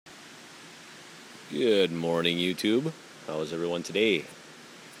Good morning, YouTube. How is everyone today?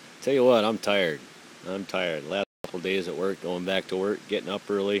 Tell you what, I'm tired. I'm tired. Last couple of days at work, going back to work, getting up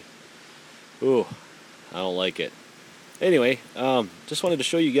early. Ooh, I don't like it. Anyway, just wanted to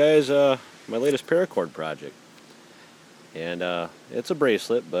show you guys my latest paracord project. And it's a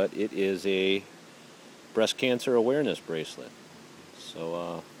bracelet, but it is a breast cancer awareness bracelet.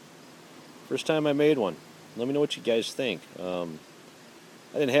 So, first time I made one. Let me know what you guys think.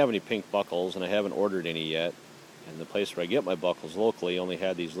 I didn't have any pink buckles, and I haven't ordered any yet. And the place where I get my buckles locally only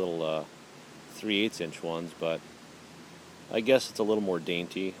had these little 3/8" ones, but I guess it's a little more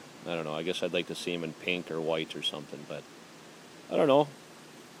dainty. I don't know. I guess I'd like to see them in pink or white or something, but I don't know.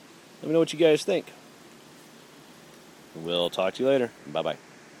 Let me know what you guys think. We'll talk to you later. Bye-bye.